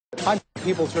Time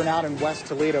people turn out in West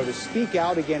Toledo to speak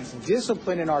out against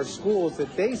discipline in our schools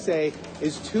that they say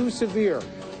is too severe.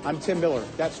 I'm Tim Miller.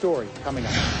 That story coming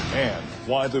up. And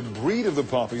why the breed of the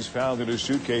puppies found in a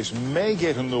suitcase may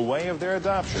get in the way of their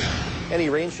adoption. Any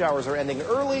rain showers are ending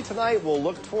early tonight. We'll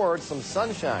look toward some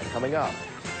sunshine coming up.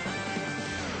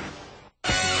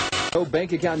 No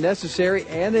bank account necessary,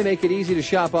 and they make it easy to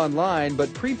shop online,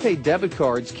 but prepaid debit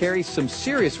cards carry some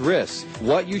serious risks.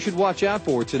 What you should watch out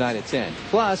for tonight at 10.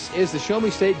 Plus, is the Show Me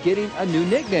State getting a new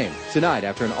nickname? Tonight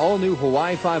after an all-new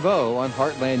Hawaii 5-0 on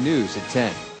Heartland News at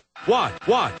 10. What?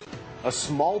 A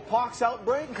smallpox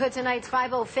outbreak? Could tonight's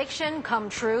 5-0 fiction come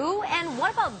true? And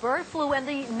what about bird flu and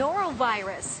the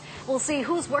norovirus? We'll see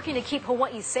who's working to keep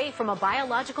Hawaii safe from a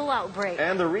biological outbreak.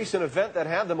 And the recent event that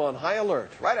had them on high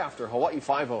alert right after Hawaii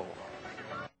 5-0.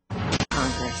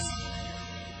 Congress.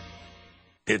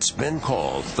 It's been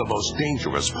called the most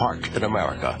dangerous park in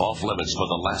America, off limits for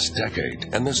the last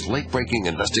decade. And this late-breaking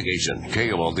investigation,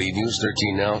 KOLD News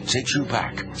 13 Now takes you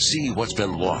back. See what's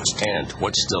been lost and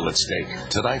what's still at stake.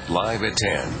 Tonight, live at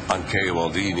 10 on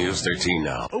KOLD News 13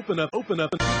 Now. Open up.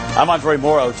 I'm Andre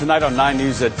Morrow. Tonight on 9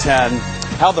 News at 10,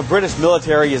 how the British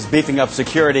military is beefing up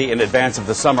security in advance of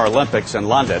the Summer Olympics in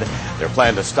London. Their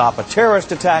plan to stop a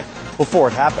terrorist attack before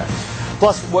it happens.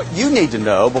 Plus, what you need to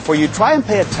know before you try and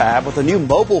pay a tab with a new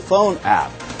mobile phone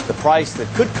app. The price that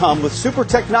could come with super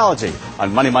technology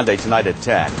on Money Monday tonight at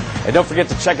 10. And don't forget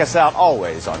to check us out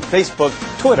always on Facebook,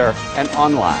 Twitter, and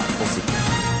online. We'll see you.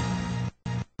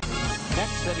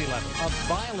 Next at 11, a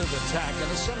violent attack in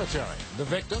a cemetery. The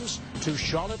victims, two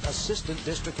Charlotte assistant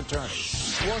district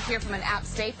attorneys. We'll hear from an App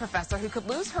State professor who could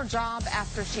lose her job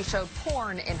after she showed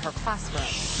porn in her classroom.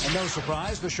 And no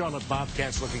surprise, the Charlotte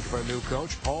Bobcats looking for a new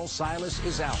coach. Paul Silas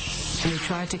is out. They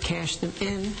tried to cash them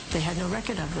in. They had no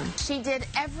record of them. She did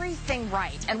everything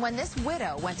right. And when this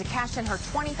widow went to cash in her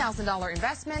 $20,000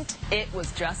 investment, it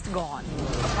was just gone.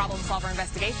 A problem solver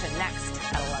investigation next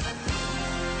at 11.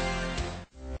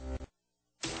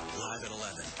 Live at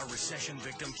 11, a recession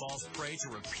victim falls prey to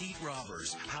repeat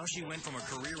robbers. How she went from a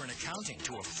career in accounting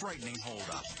to a frightening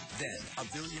holdup. Then, a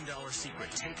billion-dollar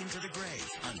secret taken to the grave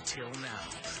until now.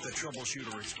 The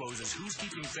troubleshooter exposes who's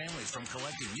keeping families from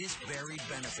collecting this buried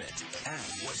benefit. And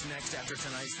what's next after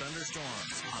tonight's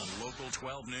thunderstorms on Local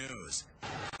 12 News.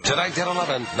 Tonight at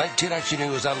 11, 19 Action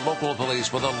News and local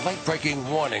police with a late-breaking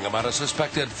warning about a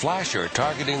suspected flasher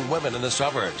targeting women in the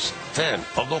suburbs. Then,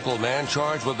 a local man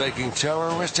charged with making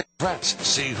terroristic threats.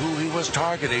 See who he was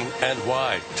targeting and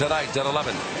why. Tonight at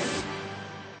 11.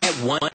 At 1.